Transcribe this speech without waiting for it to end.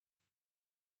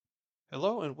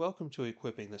Hello and welcome to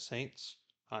Equipping the Saints.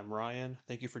 I'm Ryan.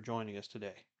 Thank you for joining us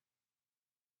today.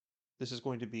 This is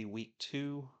going to be week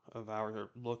 2 of our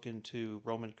look into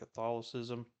Roman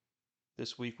Catholicism.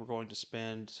 This week we're going to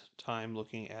spend time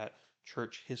looking at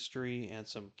church history and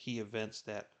some key events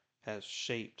that has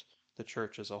shaped the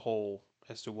church as a whole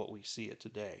as to what we see it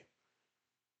today.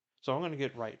 So I'm going to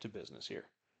get right to business here.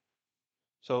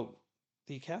 So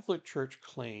the Catholic Church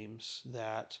claims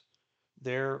that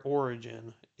their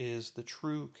origin is the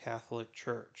true Catholic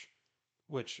Church,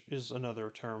 which is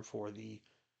another term for the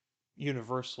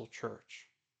universal church,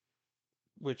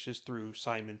 which is through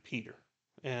Simon Peter.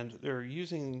 And they're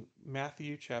using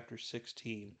Matthew chapter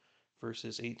 16,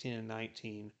 verses 18 and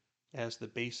 19 as the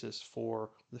basis for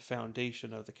the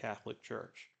foundation of the Catholic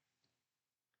Church.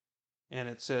 And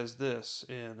it says this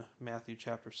in Matthew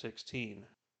chapter 16,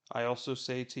 I also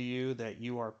say to you that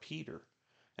you are Peter,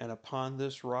 and upon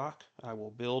this rock I will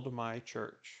build my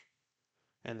church,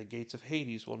 and the gates of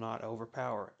Hades will not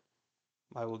overpower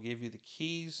it. I will give you the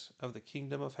keys of the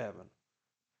kingdom of heaven,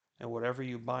 and whatever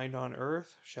you bind on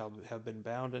earth shall have been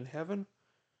bound in heaven,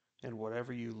 and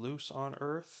whatever you loose on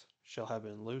earth shall have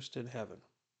been loosed in heaven.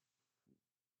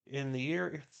 In the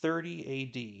year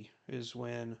 30 AD is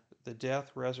when the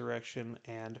death, resurrection,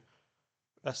 and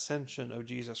ascension of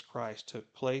Jesus Christ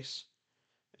took place,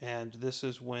 and this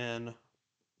is when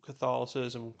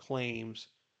Catholicism claims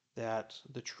that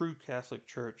the true Catholic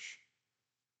Church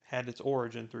had its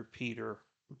origin through Peter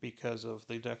because of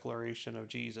the declaration of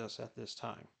Jesus at this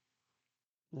time.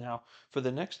 Now, for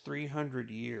the next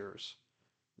 300 years,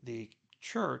 the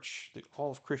church, all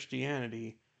of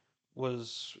Christianity,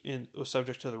 was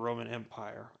subject to the Roman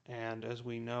Empire, and as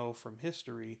we know from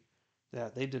history,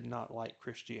 that they did not like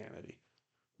Christianity.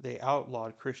 They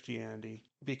outlawed Christianity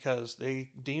because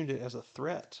they deemed it as a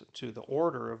threat to the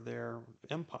order of their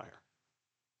empire.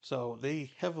 So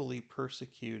they heavily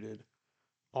persecuted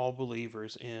all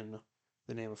believers in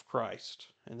the name of Christ,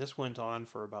 and this went on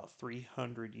for about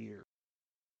 300 years.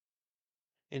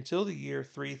 Until the year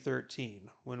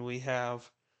 313, when we have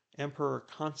Emperor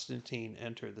Constantine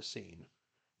enter the scene.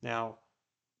 Now,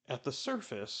 at the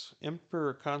surface,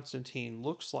 Emperor Constantine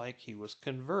looks like he was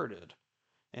converted,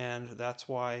 and that's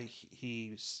why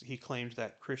he claimed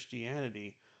that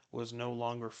Christianity was no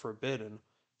longer forbidden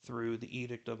through the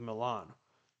Edict of Milan.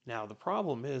 Now, the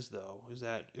problem is, though, is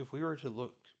that if we were to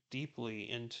look deeply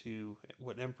into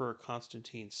what Emperor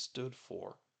Constantine stood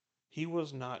for, he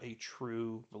was not a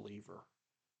true believer.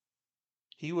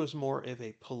 He was more of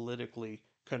a politically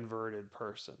converted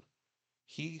person.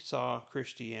 He saw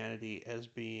Christianity as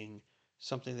being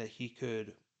something that he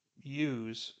could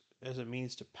use as a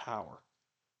means to power.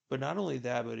 But not only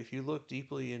that, but if you look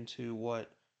deeply into what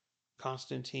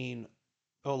Constantine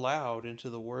allowed into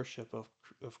the worship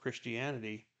of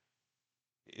Christianity,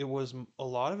 it was a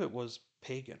lot of it was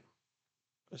pagan,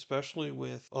 especially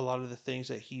with a lot of the things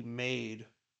that he made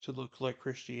to look like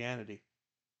Christianity.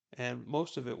 And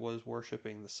most of it was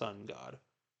worshiping the sun god.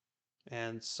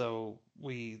 And so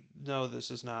we know this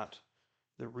is not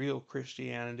the real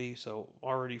Christianity. So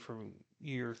already from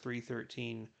year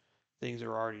 313, things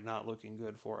are already not looking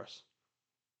good for us.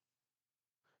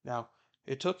 Now,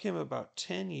 it took him about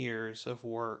 10 years of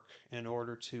work in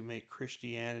order to make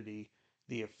Christianity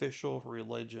the official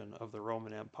religion of the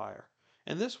Roman Empire.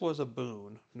 And this was a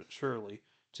boon, surely,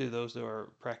 to those that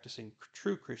are practicing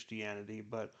true Christianity,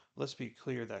 but let's be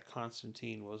clear that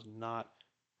Constantine was not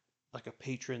like a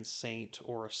patron saint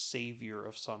or a savior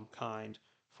of some kind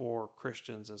for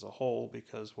Christians as a whole,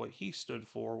 because what he stood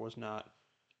for was not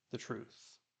the truth.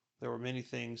 There were many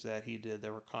things that he did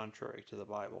that were contrary to the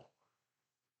Bible.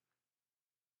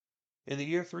 In the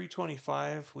year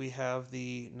 325, we have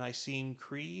the Nicene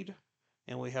Creed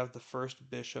and we have the First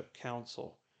Bishop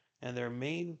Council. And their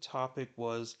main topic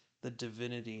was the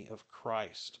divinity of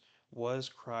Christ. Was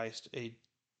Christ a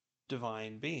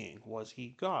divine being? Was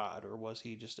he God, or was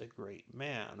he just a great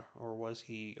man, or was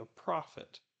he a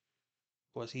prophet?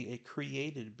 Was he a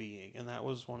created being? And that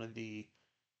was one of the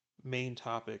main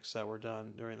topics that were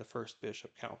done during the First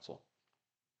Bishop Council.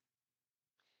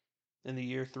 In the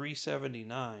year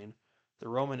 379, the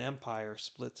Roman Empire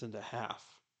splits into half.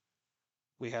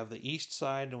 We have the east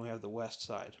side and we have the west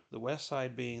side. The west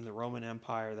side being the Roman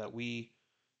Empire that we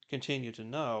continue to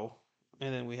know,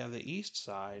 and then we have the east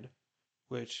side,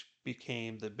 which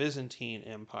became the Byzantine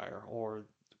Empire or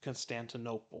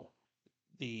Constantinople.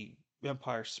 The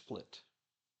empire split.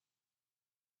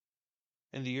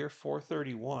 In the year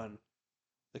 431,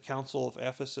 the Council of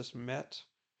Ephesus met,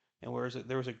 and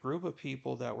there was a group of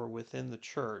people that were within the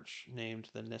church named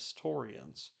the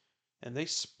Nestorians, and they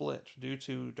split due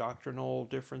to doctrinal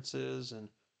differences and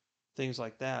things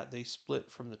like that, they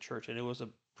split from the church, and it was a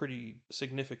pretty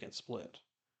significant split.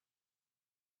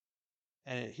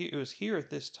 And it was here at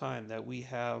this time that we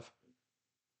have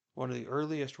one of the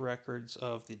earliest records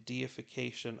of the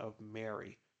deification of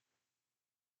Mary.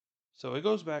 So it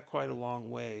goes back quite a long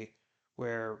way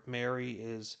where Mary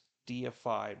is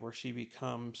deified, where she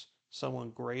becomes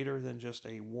someone greater than just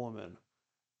a woman.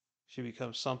 She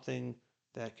becomes something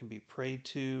that can be prayed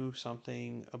to,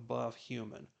 something above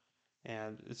human.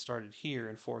 And it started here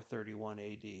in 431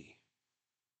 AD.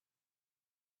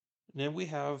 And then we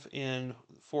have in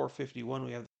 451,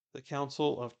 we have the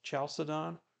Council of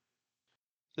Chalcedon.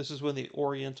 This is when the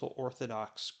Oriental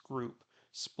Orthodox group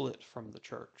split from the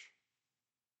church.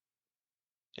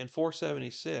 In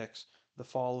 476, the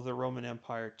fall of the Roman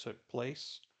Empire took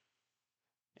place,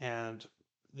 and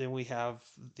then we have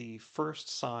the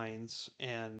first signs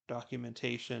and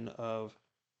documentation of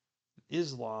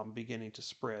Islam beginning to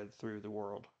spread through the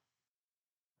world.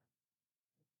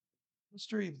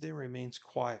 History then remains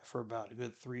quiet for about a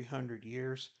good 300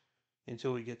 years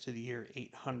until we get to the year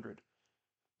 800,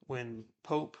 when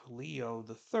Pope Leo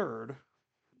III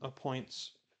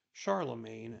appoints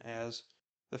Charlemagne as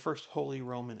the first Holy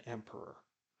Roman Emperor.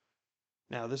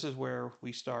 Now, this is where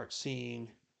we start seeing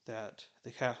that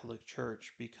the Catholic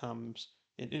Church becomes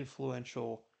an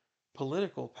influential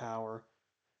political power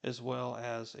as well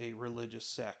as a religious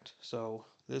sect. So,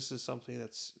 this is something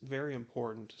that's very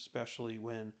important, especially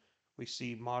when we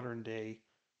see modern day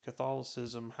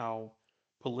Catholicism, how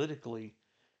politically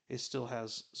it still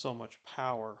has so much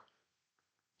power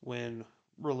when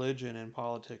religion and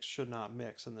politics should not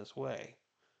mix in this way.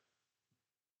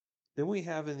 Then we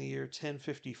have in the year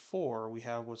 1054, we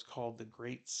have what's called the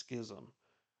Great Schism.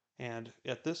 And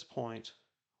at this point,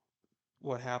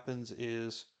 what happens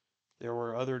is there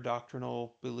were other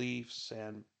doctrinal beliefs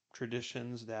and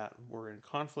traditions that were in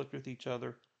conflict with each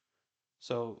other.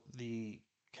 So the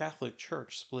Catholic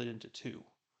Church split into two.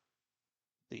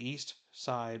 The east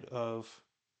side of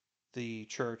the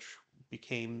church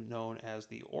became known as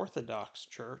the Orthodox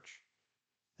Church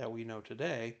that we know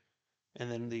today,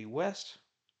 and then the west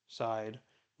side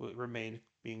would remain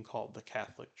being called the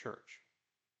Catholic Church.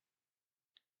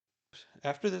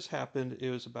 After this happened, it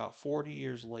was about 40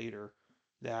 years later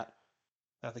that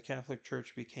the Catholic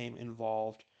Church became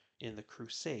involved in the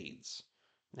Crusades.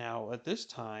 Now, at this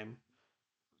time,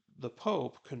 the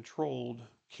Pope controlled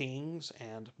kings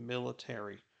and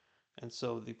military, and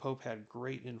so the Pope had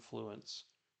great influence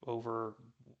over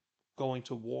going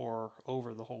to war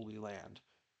over the Holy Land.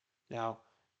 Now,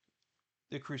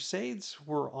 the Crusades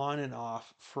were on and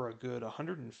off for a good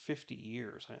 150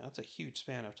 years. I mean, that's a huge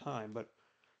span of time, but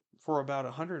for about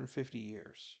 150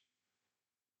 years.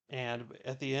 And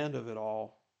at the end of it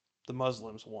all, the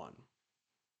Muslims won.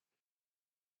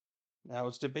 Now,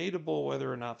 it's debatable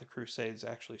whether or not the Crusades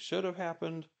actually should have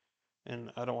happened,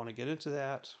 and I don't want to get into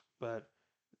that, but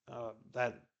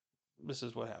that this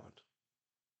is what happened.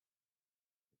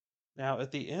 Now,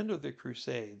 at the end of the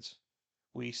Crusades,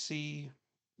 we see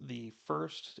the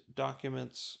first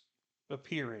documents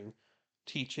appearing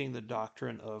teaching the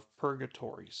doctrine of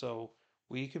purgatory. So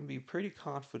we can be pretty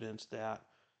confident that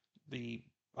the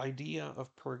idea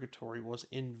of purgatory was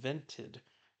invented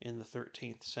in the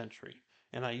 13th century.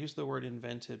 And I use the word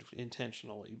invented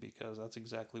intentionally because that's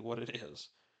exactly what it is.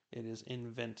 It is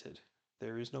invented.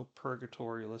 There is no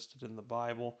purgatory listed in the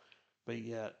Bible, but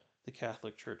yet the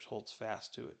Catholic Church holds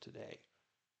fast to it today.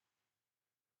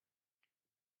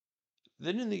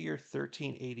 Then in the year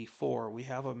 1384, we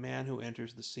have a man who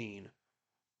enters the scene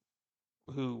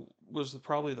who was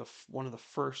probably one of the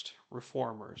first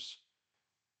reformers,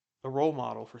 a role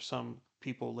model for some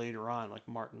people later on, like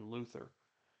Martin Luther.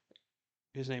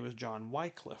 His name is John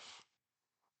Wycliffe.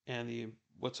 And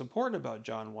what's important about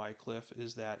John Wycliffe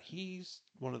is that he's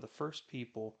one of the first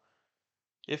people,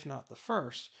 if not the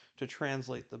first, to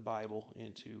translate the Bible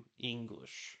into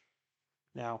English.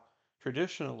 Now,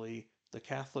 traditionally, the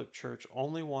Catholic Church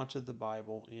only wanted the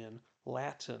Bible in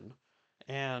Latin,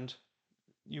 and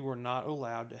you were not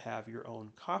allowed to have your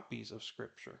own copies of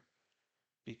Scripture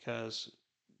because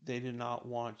they did not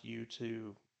want you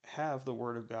to have the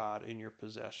Word of God in your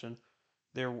possession.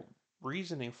 Their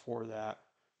reasoning for that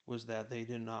was that they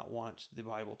did not want the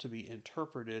Bible to be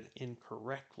interpreted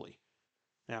incorrectly.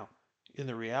 Now, in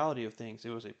the reality of things, it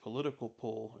was a political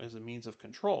pull as a means of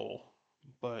control,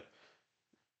 but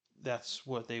that's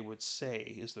what they would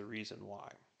say is the reason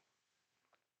why.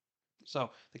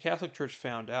 So the Catholic Church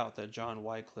found out that John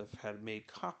Wycliffe had made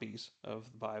copies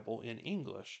of the Bible in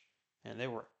English, and they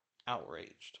were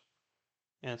outraged.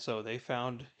 And so they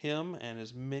found him and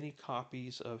as many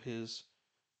copies of his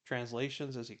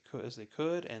translations as they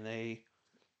could, and they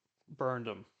burned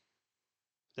them.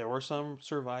 There were some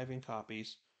surviving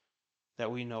copies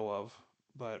that we know of,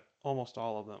 but almost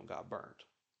all of them got burned.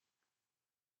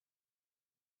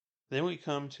 Then we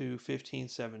come to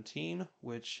 1517,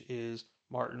 which is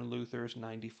Martin Luther's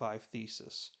 95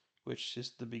 Thesis, which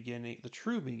is the beginning, the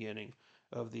true beginning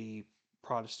of the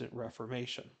Protestant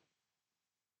Reformation.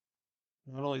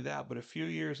 Not only that, but a few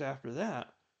years after that,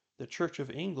 the Church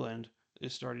of England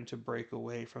is starting to break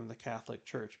away from the Catholic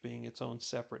Church, being its own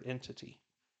separate entity.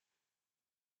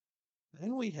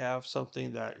 Then we have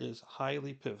something that is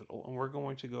highly pivotal, and we're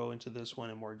going to go into this one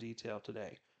in more detail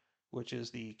today, which is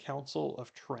the Council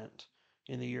of Trent.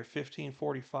 In the year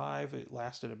 1545, it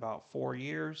lasted about 4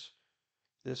 years.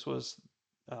 This was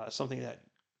something that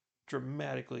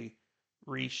dramatically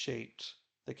reshaped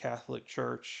the Catholic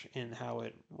Church in how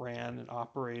it ran and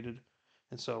operated.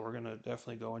 And so we're going to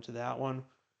definitely go into that one,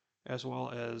 as well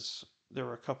as there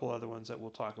were a couple other ones that we'll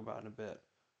talk about in a bit.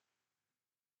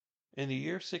 In the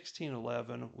year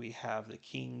 1611, we have the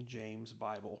King James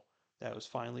Bible that was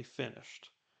finally finished,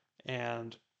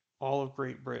 and all of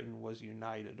Great Britain was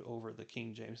united over the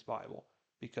King James Bible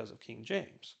because of King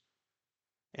James.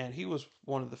 And he was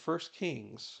one of the first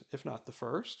kings, if not the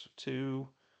first, to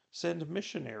send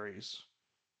missionaries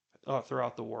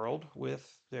throughout the world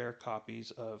with their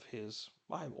copies of his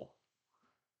Bible.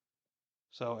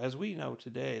 So, as we know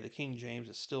today, the King James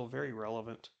is still very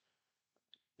relevant.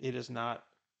 It is not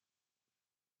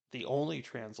the only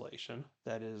translation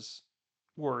that is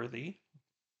worthy,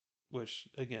 which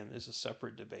again is a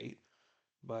separate debate,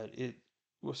 but it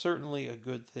was certainly a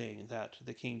good thing that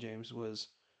the King James was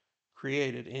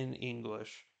created in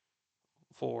English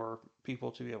for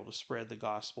people to be able to spread the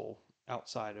gospel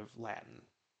outside of Latin.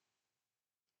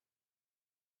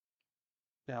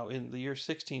 Now, in the year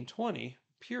 1620,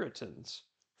 Puritans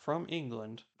from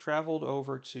England traveled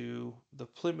over to the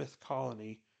Plymouth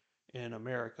colony in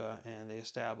America and they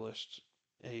established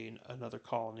another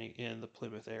colony in the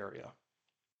Plymouth area.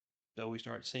 So we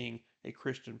start seeing a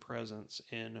Christian presence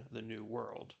in the New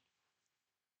World.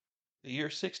 The year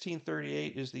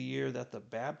 1638 is the year that the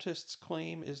Baptists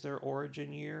claim is their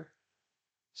origin year.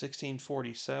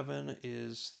 1647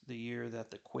 is the year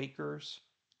that the Quakers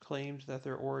claimed that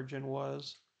their origin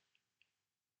was.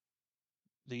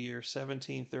 The year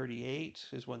 1738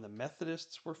 is when the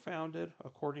Methodists were founded,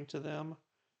 according to them.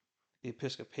 The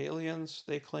Episcopalians,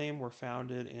 they claim, were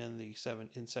founded in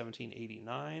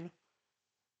 1789.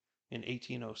 In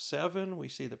 1807, we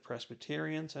see the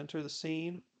Presbyterians enter the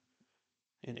scene.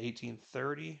 In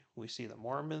 1830, we see the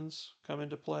Mormons come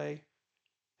into play.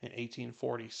 In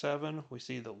 1847, we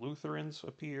see the Lutherans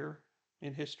appear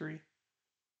in history.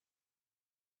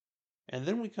 And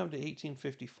then we come to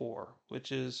 1854,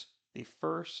 which is the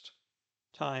first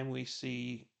time we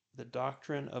see the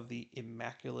doctrine of the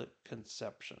Immaculate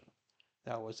Conception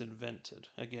that was invented.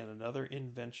 Again, another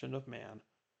invention of man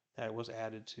that was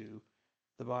added to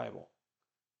the Bible.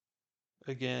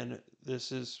 Again,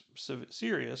 this is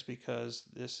serious because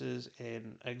this is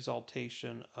an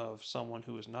exaltation of someone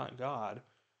who is not God,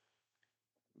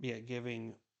 yet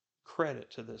giving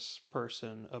credit to this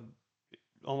person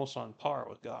almost on par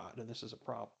with God, and this is a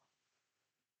problem.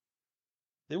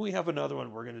 Then we have another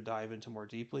one we're going to dive into more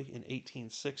deeply. In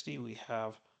 1860, we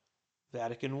have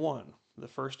Vatican I, the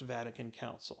First Vatican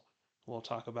Council. We'll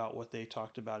talk about what they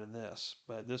talked about in this,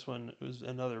 but this one was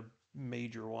another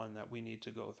major one that we need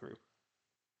to go through.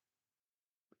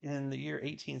 In the year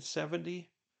 1870,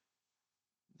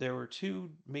 there were two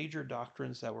major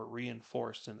doctrines that were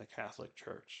reinforced in the Catholic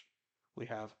Church. We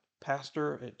have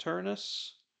Pastor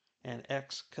Eternus and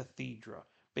Ex Cathedra.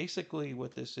 Basically,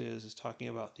 what this is talking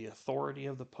about the authority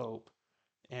of the Pope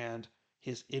and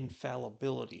his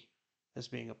infallibility as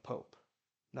being a Pope.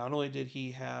 Not only did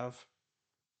he have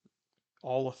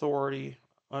all authority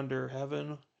under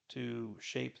heaven to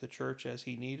shape the church as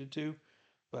he needed to,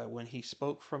 but when he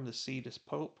spoke from the seat as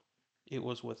Pope, it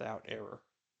was without error.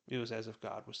 It was as if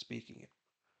God was speaking it.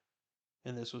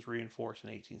 And this was reinforced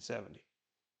in 1870.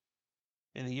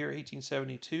 In the year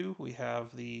 1872, we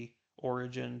have the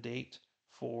origin date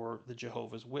for the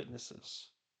Jehovah's Witnesses.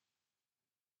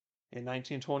 In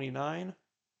 1929,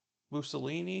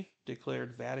 Mussolini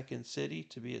declared Vatican City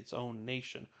to be its own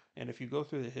nation. And if you go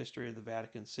through the history of the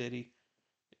Vatican City,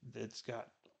 it's got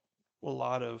a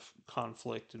lot of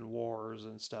conflict and wars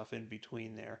and stuff in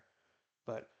between there.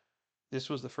 But this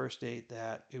was the first date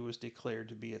that it was declared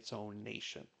to be its own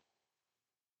nation.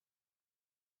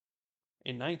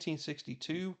 In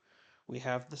 1962, we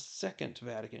have the Second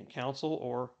Vatican Council,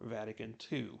 or Vatican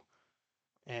II,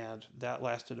 and that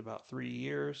lasted about 3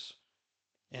 years.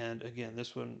 And again,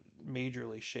 this one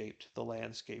majorly shaped the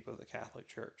landscape of the Catholic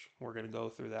Church. We're going to go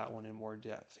through that one in more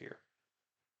depth here.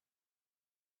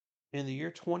 In the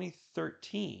year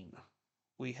 2013,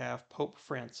 we have Pope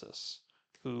Francis,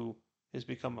 who has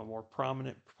become a more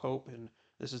prominent pope, and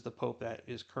this is the pope that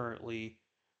is currently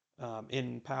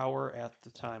in power at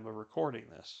the time of recording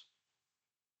this.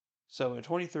 So in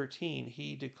 2013,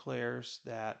 he declares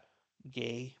that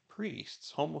gay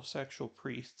priests, homosexual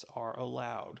priests, are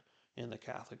allowed in the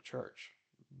Catholic Church.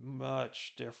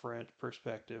 Much different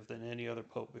perspective than any other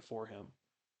pope before him.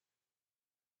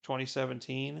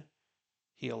 2017,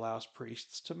 he allows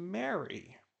priests to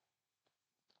marry.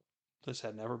 This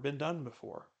had never been done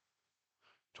before.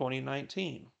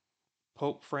 2019,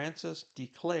 Pope Francis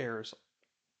declares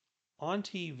on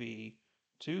TV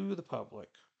to the public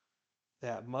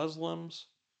that Muslims,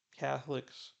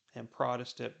 Catholics, and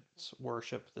Protestants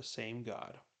worship the same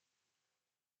God.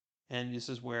 And this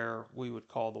is where we would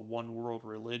call the one world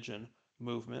religion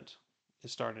movement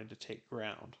is starting to take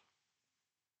ground.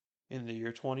 In the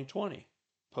year 2020,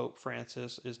 Pope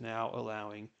Francis is now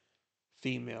allowing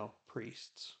female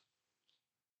priests.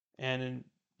 And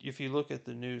if you look at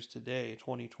the news today,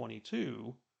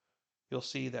 2022, you'll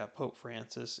see that Pope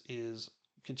Francis is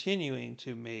continuing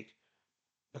to make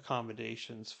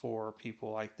accommodations for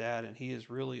people like that, and he is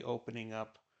really opening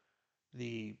up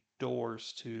the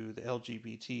doors to the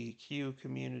LGBTQ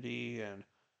community and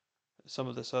some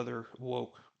of this other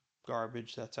woke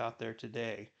garbage that's out there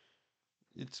today.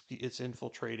 It's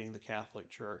infiltrating the Catholic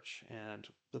Church, and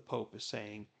the Pope is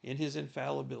saying in his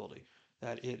infallibility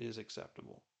that it is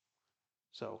acceptable.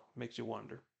 So makes you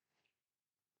wonder.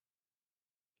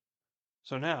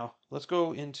 So now let's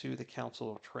go into the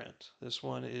Council of Trent. This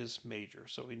one is major,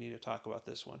 so we need to talk about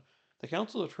this one. The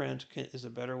Council of Trent is a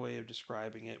better way of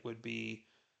describing it would be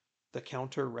the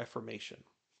Counter-Reformation.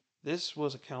 This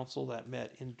was a council that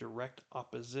met in direct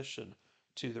opposition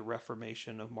to the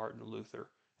Reformation of Martin Luther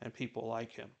and people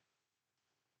like him.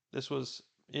 This was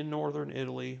in northern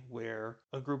Italy where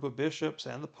a group of bishops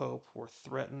and the Pope were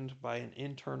threatened by an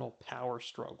internal power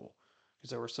struggle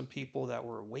because there were some people that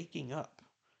were waking up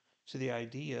to the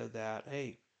idea that,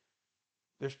 hey,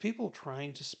 there's people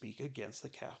trying to speak against the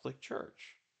Catholic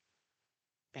Church.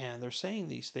 And they're saying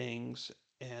these things,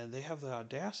 and they have the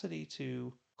audacity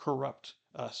to corrupt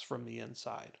us from the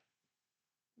inside.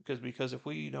 Because if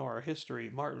we know our history,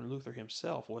 Martin Luther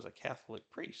himself was a Catholic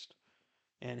priest,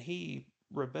 and he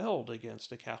rebelled against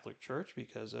the Catholic Church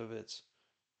because of its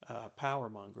power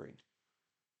mongering.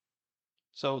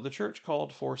 So the church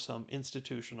called for some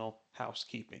institutional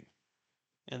housekeeping,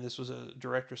 and this was a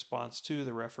direct response to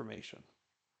the Reformation.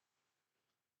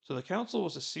 So the council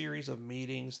was a series of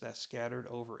meetings that scattered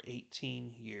over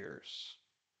 18 years.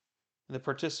 And the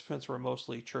participants were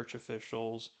mostly church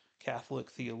officials, Catholic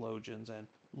theologians, and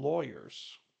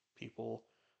lawyers, people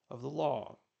of the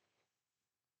law.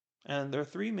 And their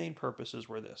three main purposes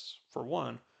were this. For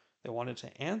one, they wanted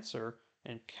to answer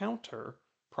and counter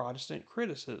Protestant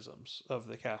criticisms of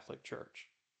the Catholic Church.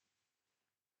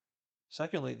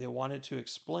 Secondly, they wanted to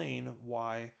explain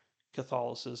why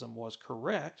Catholicism was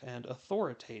correct and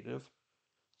authoritative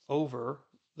over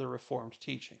the Reformed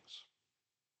teachings.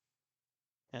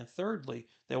 And thirdly,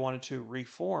 they wanted to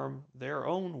reform their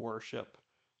own worship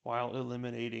while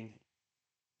eliminating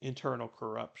internal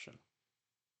corruption.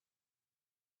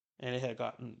 And it had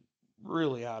gotten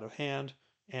really out of hand.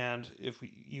 And if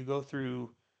you go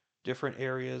through different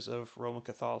areas of Roman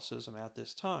Catholicism at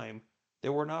this time, they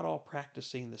were not all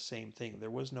practicing the same thing. There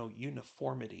was no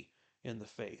uniformity in the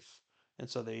faith. And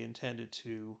so they intended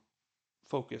to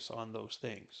focus on those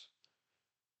things.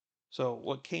 So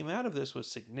what came out of this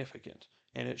was significant,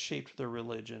 and it shaped their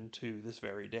religion to this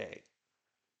very day.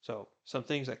 So some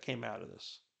things that came out of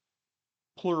this.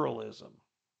 Pluralism.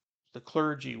 The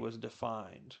clergy was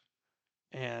defined,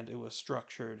 and it was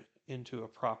structured into a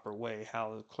proper way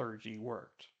how the clergy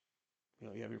worked.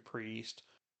 You have your priest,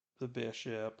 the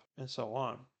bishop, and so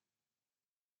on.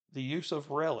 The use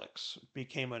of relics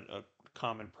became a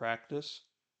common practice,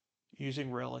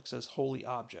 using relics as holy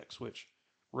objects, which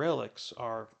relics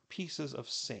are pieces of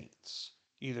saints,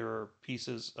 either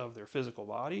pieces of their physical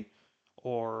body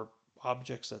or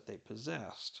objects that they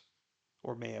possessed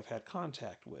or may have had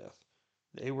contact with.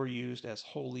 They were used as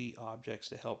holy objects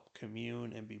to help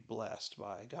commune and be blessed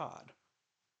by God.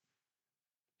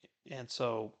 And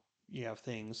so you have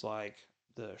things like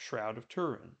the Shroud of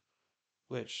Turin,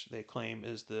 which they claim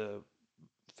is the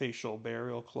facial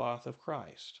burial cloth of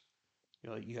Christ.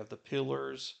 You have the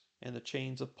pillars and the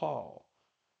chains of Paul.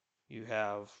 You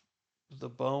have the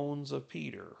bones of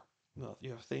Peter.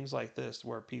 You have things like this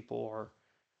where people are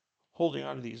holding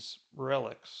on to these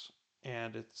relics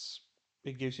and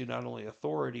it gives you not only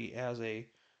authority as an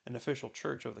official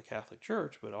church of the Catholic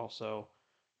Church, but also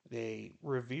they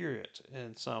revere it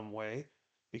in some way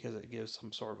because it gives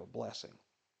some sort of a blessing.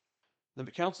 The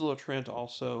Council of Trent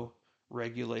also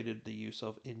regulated the use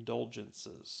of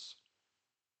indulgences,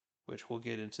 which we'll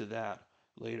get into that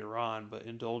later on, but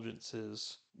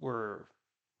indulgences were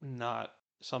not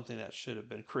something that should have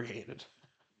been created.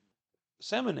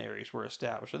 Seminaries were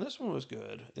established, and this one was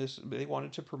good. They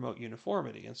wanted to promote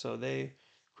uniformity, and so they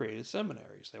created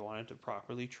seminaries. They wanted to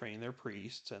properly train their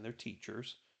priests and their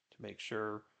teachers to make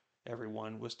sure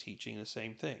everyone was teaching the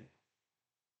same thing.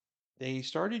 They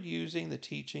started using the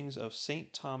teachings of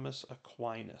St. Thomas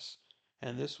Aquinas,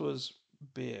 and this was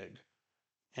big.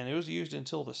 And it was used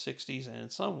until the 60s, and in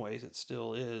some ways it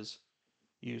still is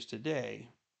used today.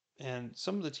 And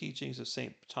some of the teachings of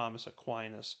St. Thomas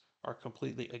Aquinas are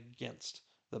completely against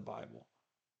the Bible,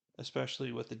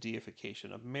 especially with the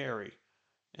deification of Mary.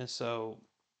 And so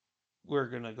we're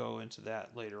going to go into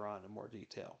that later on in more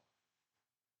detail.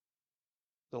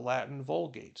 The Latin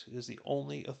Vulgate is the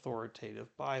only authoritative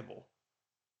Bible.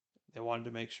 They wanted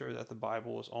to make sure that the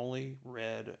Bible was only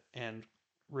read and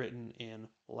written in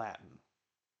Latin.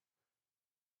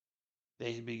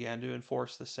 They began to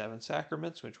enforce the seven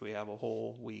sacraments, which we have a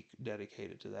whole week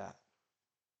dedicated to that.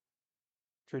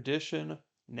 Tradition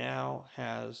now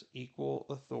has equal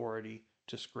authority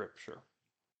to Scripture,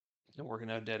 and we're going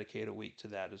to dedicate a week to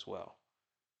that as well.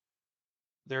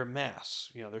 Their Mass,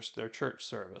 their church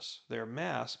service, their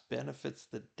Mass benefits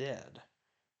the dead.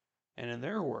 And in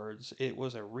their words, it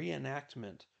was a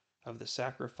reenactment of the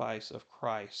sacrifice of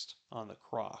Christ on the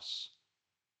cross,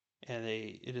 and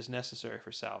it is necessary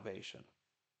for salvation.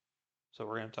 So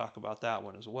we're going to talk about that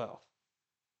one as well.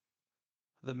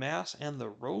 The Mass and the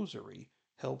Rosary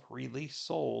help release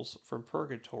souls from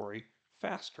purgatory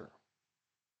faster.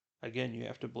 Again, you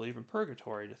have to believe in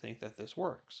purgatory to think that this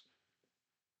works.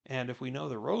 And if we know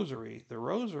the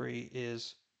Rosary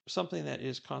is something that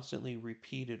is constantly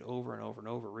repeated over and over and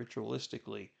over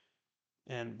ritualistically,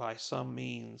 and by some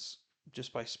means,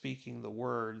 just by speaking the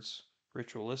words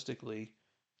ritualistically,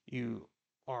 you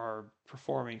are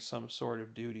performing some sort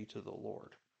of duty to the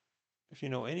Lord. If you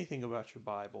know anything about your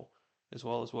Bible, as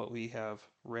well as what we have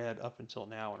read up until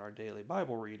now in our daily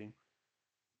Bible reading,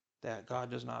 that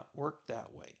God does not work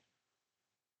that way.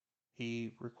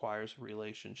 He requires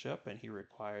relationship, and he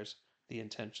requires the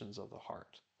intentions of the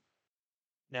heart.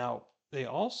 Now, they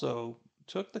also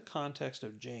took the context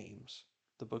of James,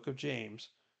 the book of James,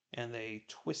 and they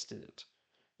twisted it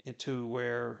into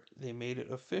where they made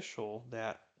it official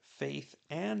that faith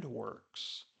and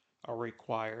works are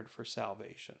required for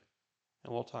salvation.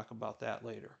 And we'll talk about that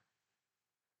later.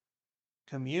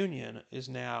 Communion is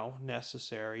now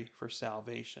necessary for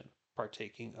salvation,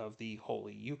 partaking of the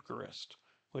Holy Eucharist,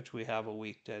 which we have a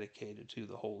week dedicated to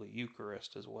the Holy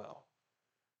Eucharist as well.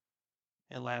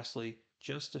 And lastly,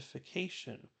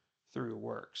 justification through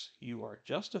works. You are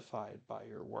justified by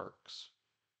your works,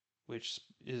 which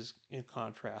is in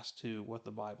contrast to what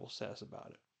the Bible says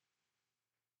about it.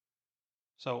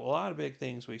 So a lot of big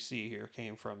things we see here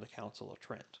came from the Council of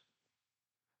Trent.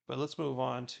 But let's move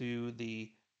on to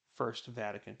the First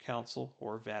Vatican Council,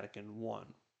 or Vatican I.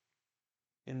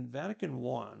 In Vatican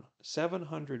I,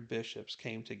 700 bishops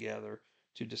came together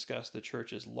to discuss the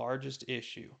church's largest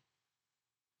issue,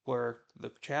 where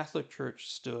the Catholic Church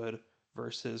stood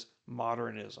versus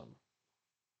modernism.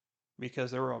 Because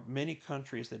there were many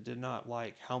countries that did not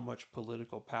like how much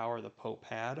political power the Pope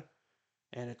had,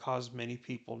 and it caused many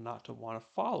people not to want to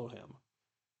follow him.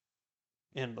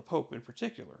 And the Pope in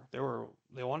particular.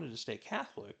 They wanted to stay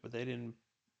Catholic, but they didn't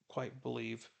quite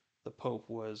believe the Pope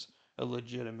was a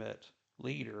legitimate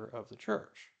leader of the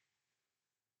church.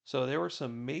 So there were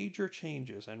some major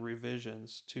changes and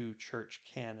revisions to church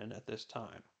canon at this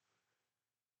time.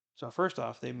 So first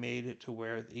off, they made it to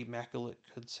where the Immaculate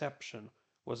Conception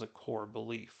was a core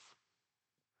belief.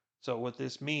 So what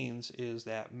this means is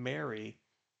that Mary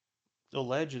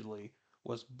allegedly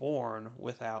was born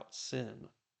without sin,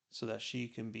 so that she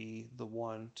can be the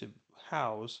one to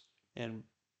house and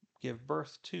give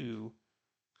birth to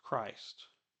Christ.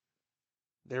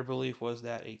 Their belief was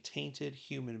that a tainted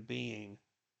human being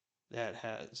that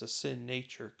has a sin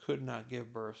nature could not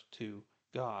give birth to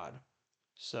God.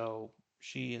 So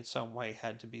she, in some way,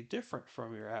 had to be different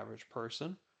from your average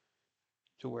person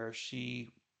to where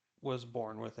she was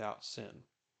born without sin.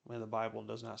 And the Bible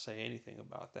does not say anything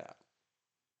about that.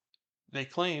 They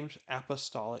claimed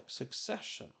apostolic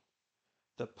succession.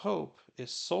 The Pope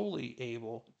is solely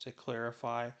able to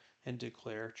clarify and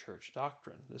declare church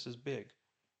doctrine. This is big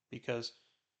because,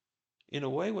 in a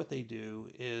way, what they do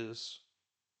is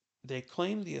they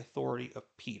claim the authority of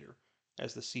Peter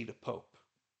as the seat of Pope.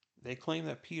 They claim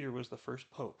that Peter was the first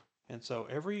Pope. And so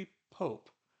every Pope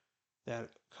that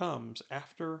comes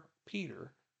after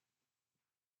Peter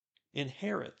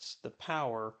inherits the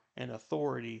power and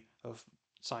authority of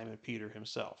Simon Peter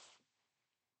himself.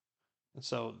 And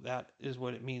so that is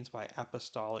what it means by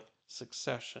apostolic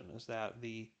succession, is that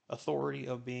the authority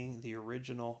of being the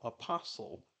original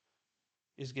apostle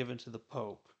is given to the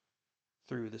Pope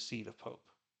through the seat of Pope.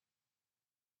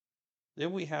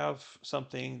 Then we have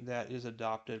something that is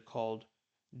adopted called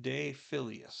De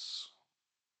Filius.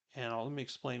 And let me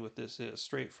explain what this is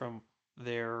straight from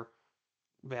their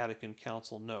Vatican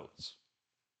Council notes.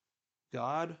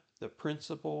 God, the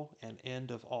principle and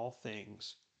end of all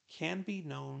things, can be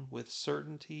known with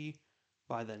certainty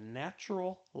by the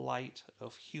natural light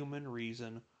of human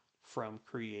reason from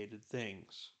created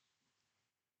things.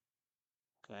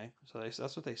 Okay, so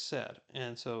that's what they said.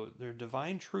 And so their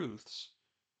divine truths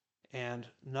and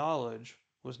knowledge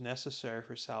was necessary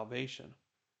for salvation.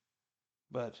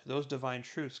 But those divine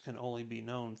truths can only be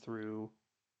known through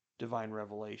divine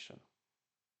revelation.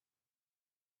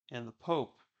 And the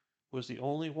Pope was the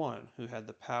only one who had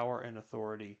the power and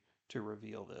authority to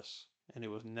reveal this, and it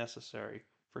was necessary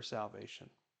for salvation.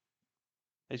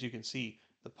 As you can see,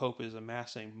 the Pope is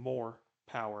amassing more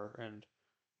power and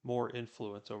more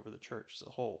influence over the church as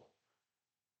a whole.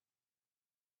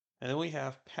 And then we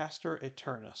have Pastor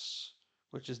Eternus,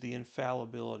 which is the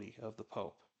infallibility of the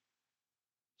Pope.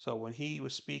 So when he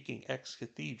was speaking ex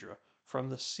cathedra from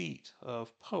the seat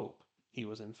of Pope, he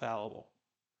was infallible.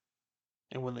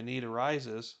 And when the need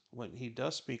arises, when he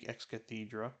does speak ex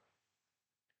cathedra,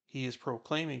 he is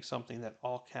proclaiming something that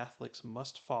all Catholics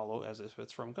must follow as if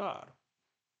it's from God.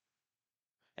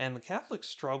 And the Catholics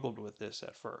struggled with this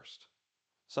at first.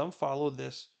 Some followed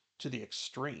this to the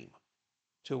extreme,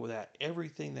 to that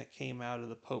everything that came out of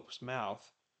the Pope's mouth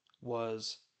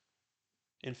was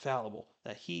infallible,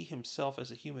 that he himself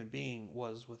as a human being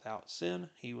was without sin,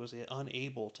 he was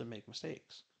unable to make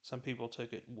mistakes. Some people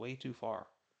took it way too far.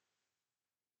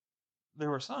 There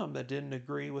were some that didn't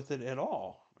agree with it at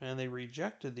all, and they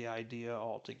rejected the idea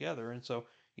altogether. And so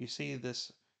you see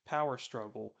this power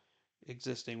struggle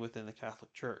existing within the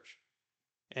Catholic Church.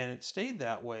 And it stayed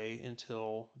that way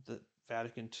until the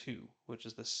Vatican II, which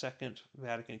is the Second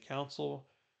Vatican Council,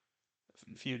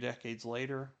 a few decades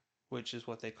later, which is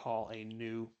what they call a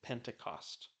new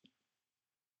Pentecost.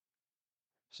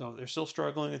 So they're still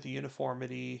struggling with the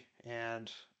uniformity, and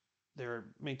they're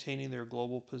maintaining their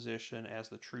global position as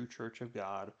the true Church of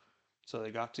God. So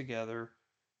they got together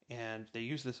and they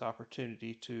used this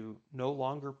opportunity to no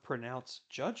longer pronounce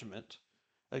judgment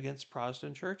against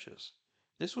Protestant churches.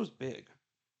 This was big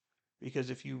because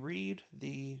if you read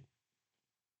the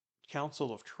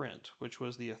Council of Trent, which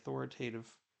was the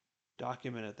authoritative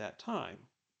document at that time,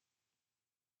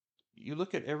 you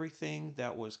look at everything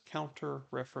that was counter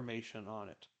Reformation on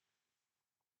it.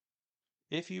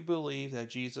 If you believe that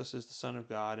Jesus is the Son of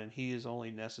God and he is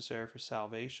only necessary for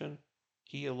salvation,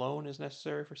 he alone is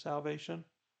necessary for salvation,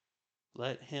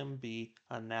 let him be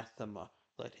anathema,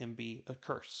 let him be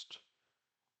accursed.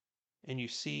 And you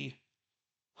see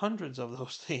hundreds of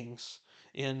those things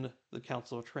in the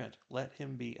Council of Trent. Let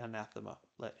him be anathema,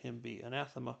 let him be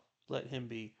anathema, let him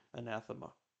be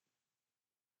anathema.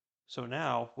 So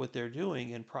now what they're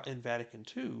doing in Vatican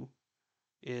II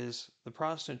is the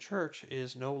Protestant Church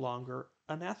is no longer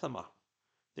anathema.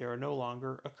 They are no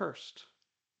longer accursed.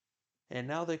 And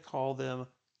now they call them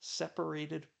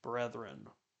separated brethren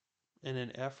in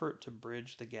an effort to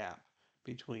bridge the gap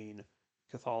between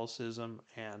Catholicism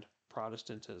and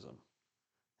Protestantism.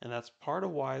 And that's part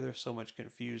of why there's so much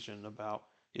confusion about,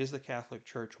 is the Catholic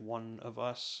Church one of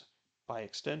us by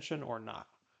extension or not?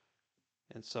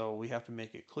 And so we have to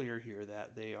make it clear here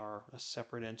that they are a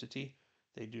separate entity.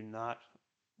 They do not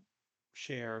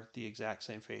share the exact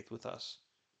same faith with us.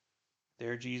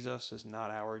 Their Jesus is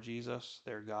not our Jesus.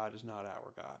 Their God is not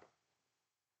our God.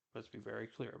 Let's be very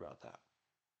clear about that.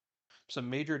 Some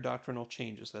major doctrinal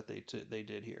changes that they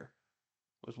did here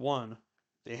was, one,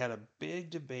 they had a big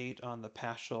debate on the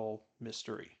paschal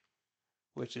mystery,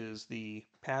 which is the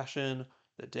passion,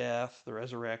 the death, the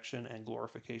resurrection, and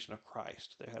glorification of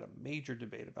Christ. They had a major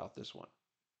debate about this one.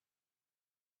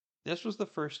 This was the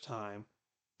first time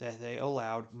that they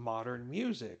allowed modern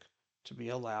music to be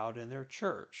allowed in their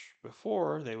church.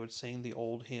 Before, they would sing the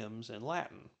old hymns in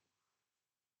Latin.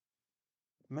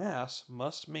 Mass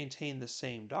must maintain the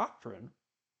same doctrine,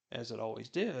 as it always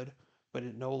did, but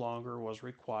it no longer was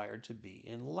required to be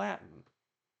in Latin.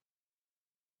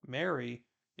 Mary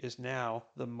is now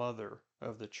the mother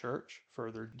of the church,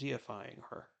 further deifying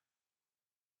her.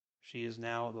 She is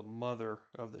now the mother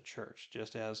of the church,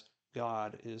 just as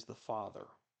God is the father.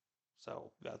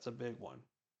 So that's a big one.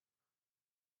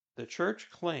 The church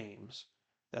claims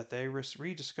that they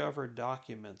rediscovered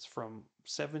documents from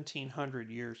 1700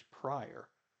 years prior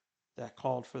that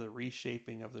called for the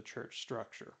reshaping of the church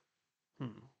structure.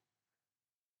 Hmm.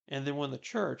 And then when the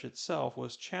church itself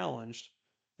was challenged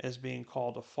as being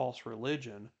called a false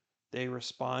religion, they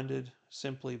responded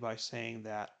simply by saying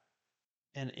that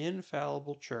an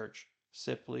infallible church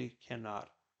simply cannot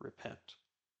repent.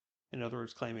 In other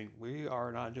words, claiming we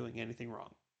are not doing anything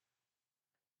wrong.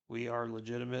 We are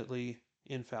legitimately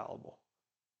infallible.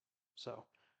 So,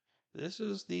 this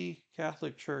is the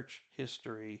Catholic Church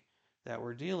history that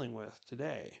we're dealing with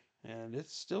today, and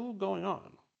it's still going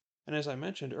on. And as I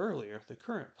mentioned earlier, the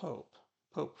current Pope,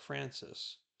 Pope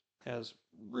Francis, has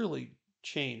really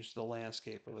changed the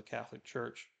landscape of the Catholic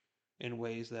Church in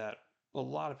ways that a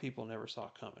lot of people never saw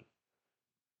coming.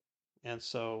 And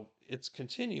so it's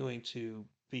continuing to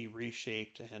be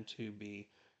reshaped and to be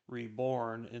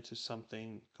reborn into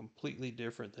something completely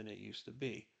different than it used to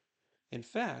be. In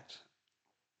fact,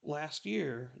 last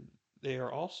year, they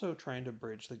are also trying to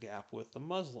bridge the gap with the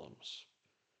Muslims,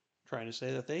 trying to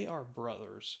say that they are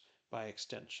brothers by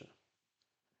extension.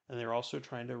 And they're also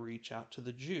trying to reach out to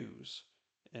the Jews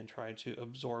and try to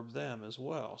absorb them as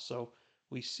well. So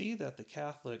we see that the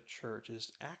Catholic Church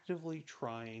is actively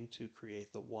trying to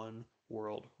create the one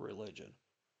world religion,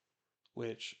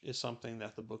 which is something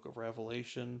that the book of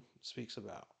Revelation speaks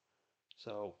about.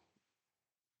 So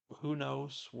who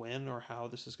knows when or how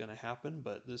this is going to happen,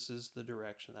 but this is the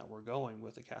direction that we're going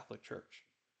with the Catholic Church.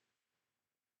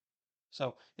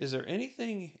 So, is there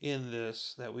anything in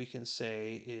this that we can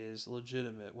say is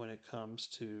legitimate when it comes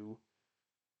to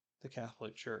the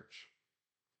Catholic Church?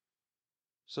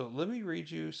 So, let me read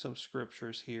you some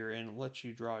scriptures here and let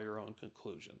you draw your own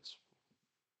conclusions.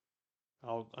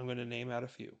 I'm going to name out a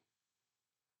few.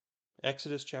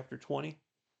 Exodus chapter 20,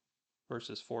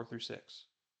 verses 4 through 6.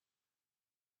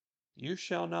 You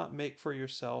shall not make for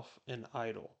yourself an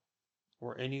idol,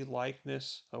 or any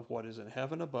likeness of what is in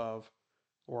heaven above,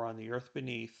 or on the earth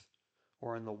beneath,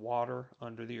 or in the water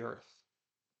under the earth.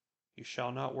 You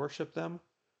shall not worship them,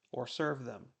 or serve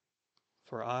them.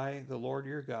 For I, the Lord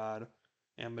your God,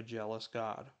 am a jealous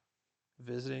God,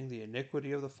 visiting the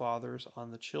iniquity of the fathers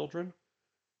on the children,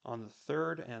 on the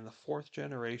third and the fourth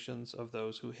generations of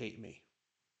those who hate me,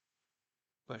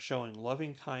 but showing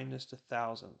loving kindness to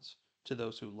thousands, to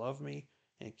those who love me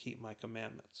and keep my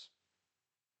commandments.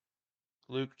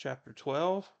 Luke chapter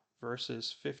 12,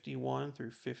 verses 51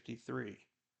 through 53.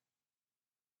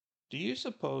 Do you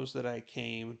suppose that I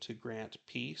came to grant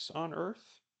peace on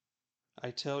earth?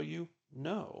 I tell you,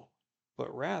 no,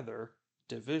 but rather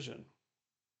division.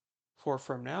 For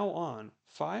from now on,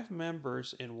 5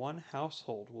 members in one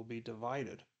household will be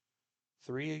divided,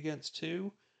 3 against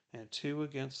 2, and 2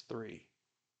 against 3.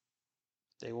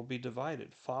 They will be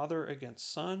divided, father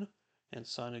against son, and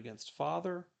son against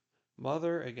father,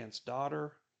 mother against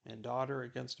daughter, and daughter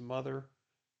against mother,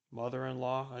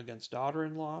 mother-in-law against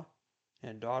daughter-in-law,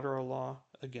 and daughter-in-law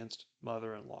against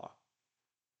mother-in-law.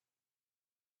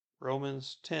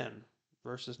 Romans 10,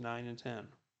 verses 9 and 10.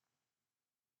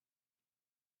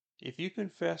 If you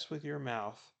confess with your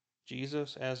mouth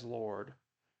Jesus as Lord,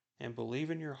 and believe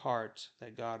in your heart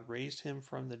that God raised him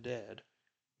from the dead,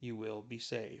 you will be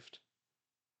saved.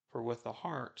 For with the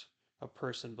heart a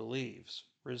person believes,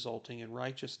 resulting in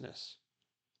righteousness,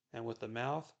 and with the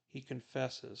mouth he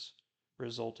confesses,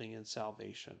 resulting in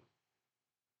salvation.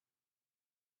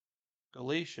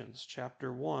 Galatians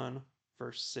chapter 1,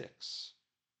 verse 6.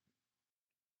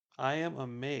 I am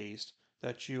amazed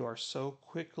that you are so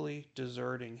quickly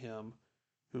deserting him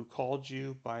who called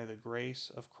you by the grace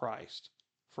of Christ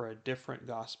for a different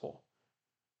gospel,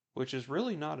 which is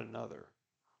really not another.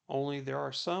 Only there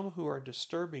are some who are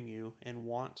disturbing you and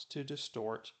want to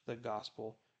distort the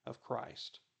gospel of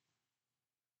Christ.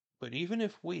 But even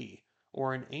if we,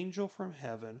 or an angel from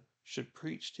heaven, should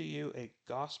preach to you a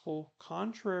gospel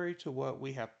contrary to what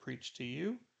we have preached to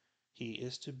you, he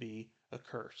is to be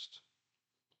accursed.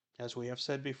 As we have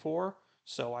said before,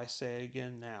 so I say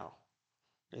again now.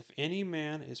 If any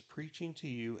man is preaching to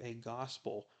you a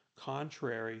gospel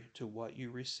contrary to what you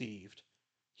received,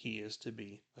 he is to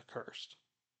be accursed.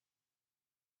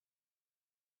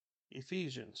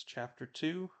 Ephesians chapter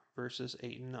 2, verses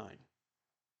 8 and 9.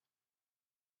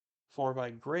 For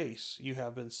by grace you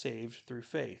have been saved through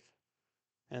faith,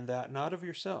 and that not of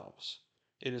yourselves.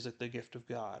 It is the gift of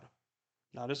God,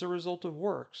 not as a result of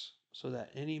works, so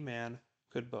that any man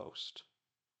could boast.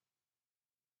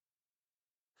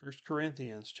 1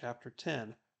 Corinthians chapter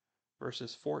 10,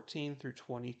 verses 14 through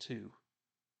 22.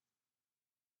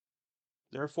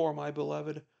 Therefore, my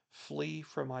beloved, flee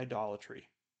from idolatry.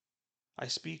 I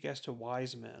speak as to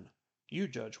wise men. You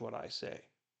judge what I say.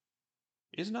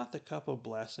 Is not the cup of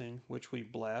blessing which we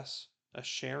bless a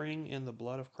sharing in the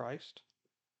blood of Christ?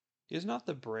 Is not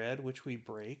the bread which we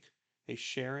break a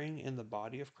sharing in the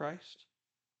body of Christ?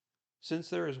 Since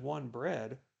there is one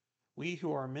bread, we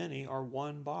who are many are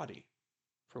one body,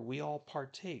 for we all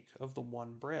partake of the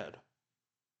one bread.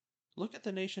 Look at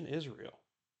the nation Israel.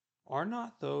 Are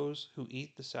not those who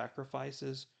eat the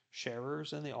sacrifices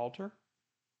sharers in the altar?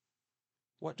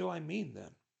 What do I mean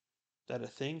then? That a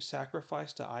thing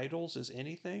sacrificed to idols is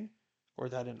anything, or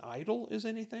that an idol is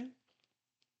anything?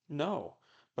 No,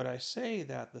 but I say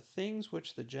that the things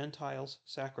which the Gentiles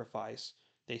sacrifice,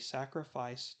 they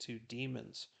sacrifice to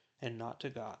demons, and not to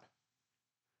God.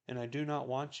 And I do not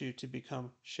want you to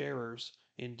become sharers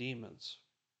in demons.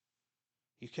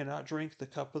 You cannot drink the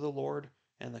cup of the Lord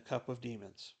and the cup of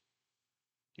demons.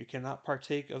 You cannot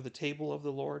partake of the table of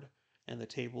the Lord and the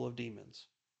table of demons.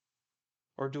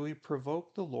 Or do we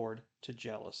provoke the Lord to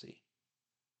jealousy?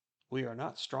 We are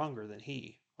not stronger than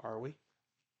he, are we?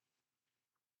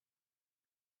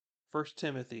 1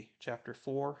 Timothy chapter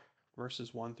 4,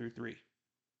 verses 1 through 3.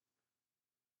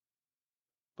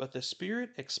 But the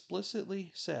Spirit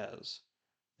explicitly says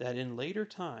that in later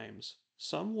times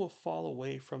some will fall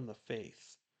away from the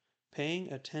faith,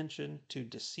 paying attention to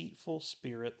deceitful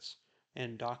spirits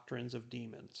and doctrines of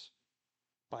demons,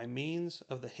 by means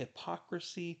of the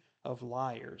hypocrisy of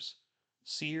liars,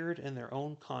 seared in their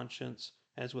own conscience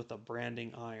as with a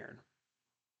branding iron.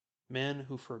 Men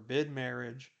who forbid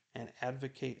marriage and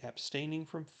advocate abstaining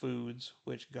from foods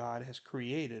which God has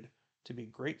created to be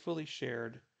gratefully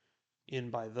shared in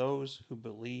by those who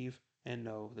believe and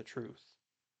know the truth.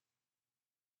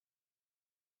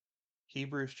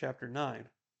 Hebrews chapter 9,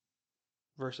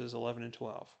 verses 11 and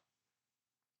 12.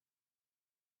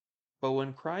 But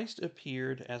when Christ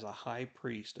appeared as a high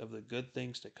priest of the good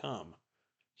things to come,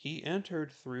 he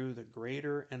entered through the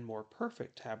greater and more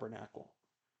perfect tabernacle,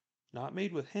 not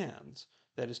made with hands,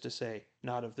 that is to say,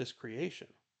 not of this creation,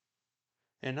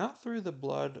 and not through the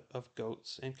blood of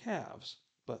goats and calves,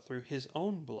 but through his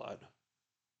own blood.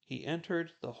 He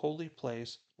entered the holy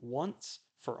place once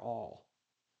for all,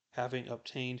 having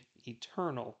obtained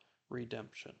eternal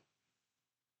redemption.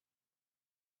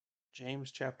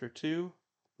 James chapter 2,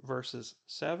 verses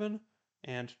 7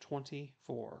 and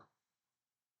 24.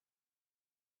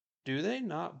 Do they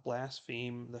not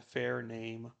blaspheme the fair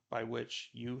name by which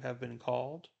you have been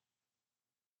called?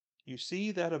 You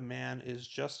see that a man is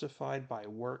justified by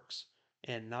works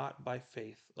and not by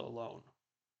faith alone.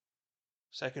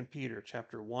 2 Peter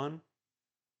chapter 1,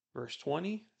 verse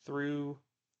 20 through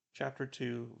chapter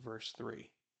 2, verse 3.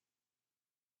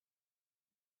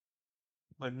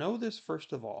 But know this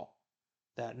first of all,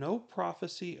 that no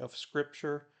prophecy of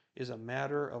Scripture is a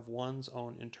matter of one's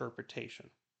own interpretation.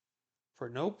 For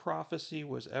no prophecy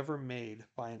was ever made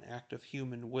by an act of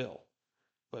human will,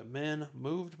 but men,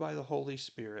 moved by the Holy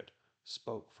Spirit,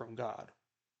 spoke from God.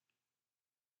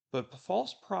 But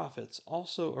false prophets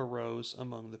also arose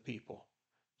among the people,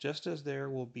 just as there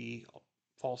will be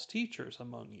false teachers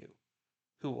among you,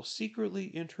 who will secretly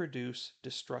introduce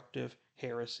destructive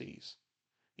heresies,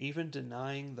 even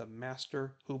denying the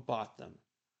master who bought them,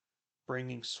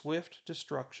 bringing swift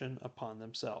destruction upon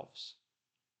themselves.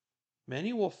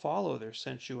 Many will follow their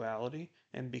sensuality,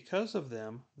 and because of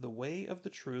them the way of the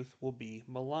truth will be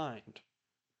maligned.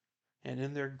 And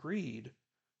in their greed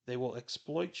they will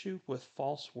exploit you with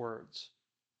false words.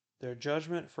 Their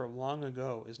judgment from long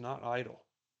ago is not idle,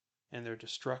 and their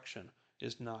destruction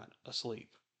is not asleep.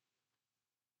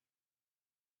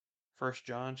 1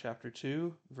 John chapter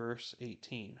 2, verse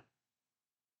 18.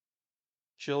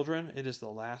 Children, it is the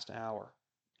last hour,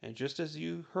 and just as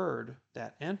you heard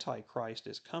that Antichrist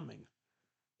is coming,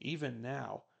 even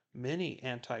now many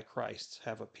antichrists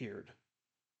have appeared.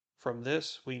 From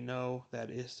this we know that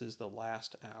this is the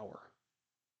last hour.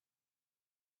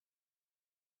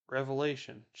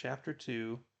 Revelation chapter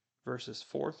 2, verses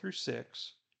 4 through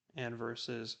 6, and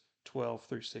verses 12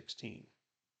 through 16.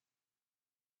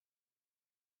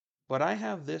 But I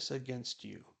have this against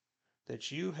you,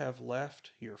 that you have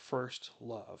left your first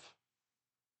love.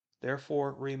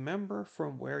 Therefore remember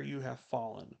from where you have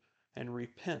fallen, and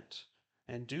repent,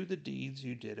 and do the deeds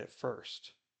you did at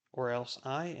first, or else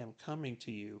I am coming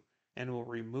to you, and will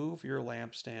remove your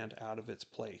lampstand out of its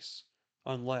place,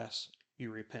 unless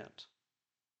you repent.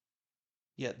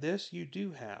 Yet this you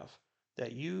do have,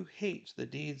 that you hate the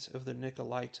deeds of the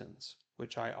Nicolaitans,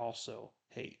 which I also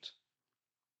hate.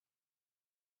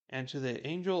 And to the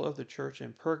angel of the church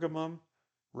in Pergamum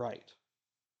write,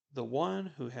 The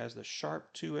one who has the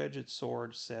sharp two-edged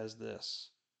sword says this: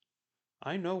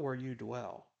 I know where you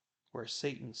dwell, where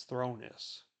Satan's throne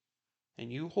is,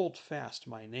 and you hold fast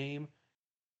my name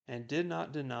and did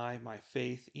not deny my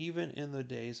faith even in the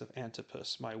days of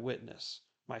Antipas, my witness,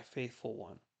 my faithful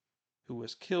one, who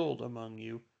was killed among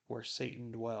you where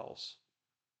Satan dwells.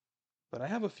 But I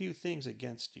have a few things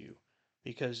against you,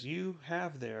 because you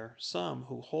have there some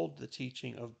who hold the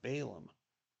teaching of Balaam,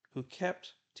 who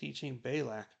kept teaching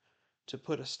Balak to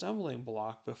put a stumbling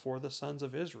block before the sons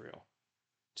of Israel,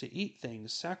 to eat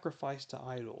things sacrificed to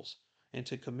idols, and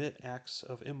to commit acts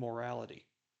of immorality.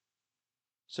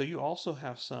 So you also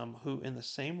have some who in the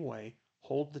same way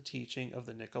hold the teaching of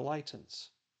the Nicolaitans.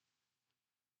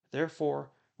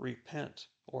 Therefore repent,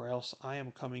 or else I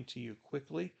am coming to you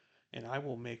quickly, and I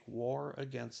will make war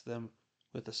against them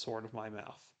with the sword of my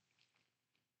mouth.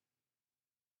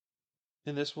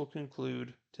 And this will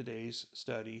conclude today's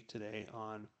study today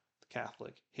on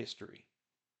Catholic history.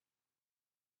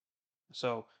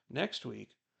 So next week,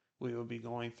 we will be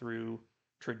going through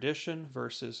tradition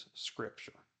versus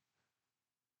scripture.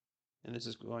 And this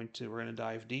is we're going to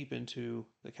dive deep into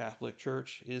the Catholic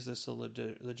Church. Is this a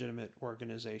legitimate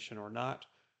organization or not?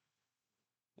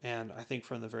 And I think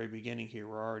from the very beginning here,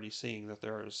 we're already seeing that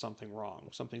there is something wrong,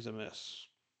 something's amiss.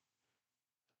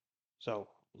 So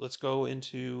let's go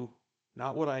into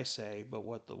not what I say, but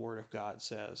what the Word of God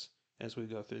says as we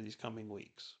go through these coming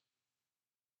weeks.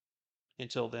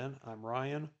 Until then, I'm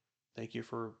Ryan. Thank you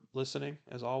for listening,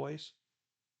 as always,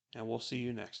 and we'll see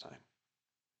you next time.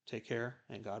 Take care,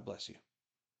 and God bless you.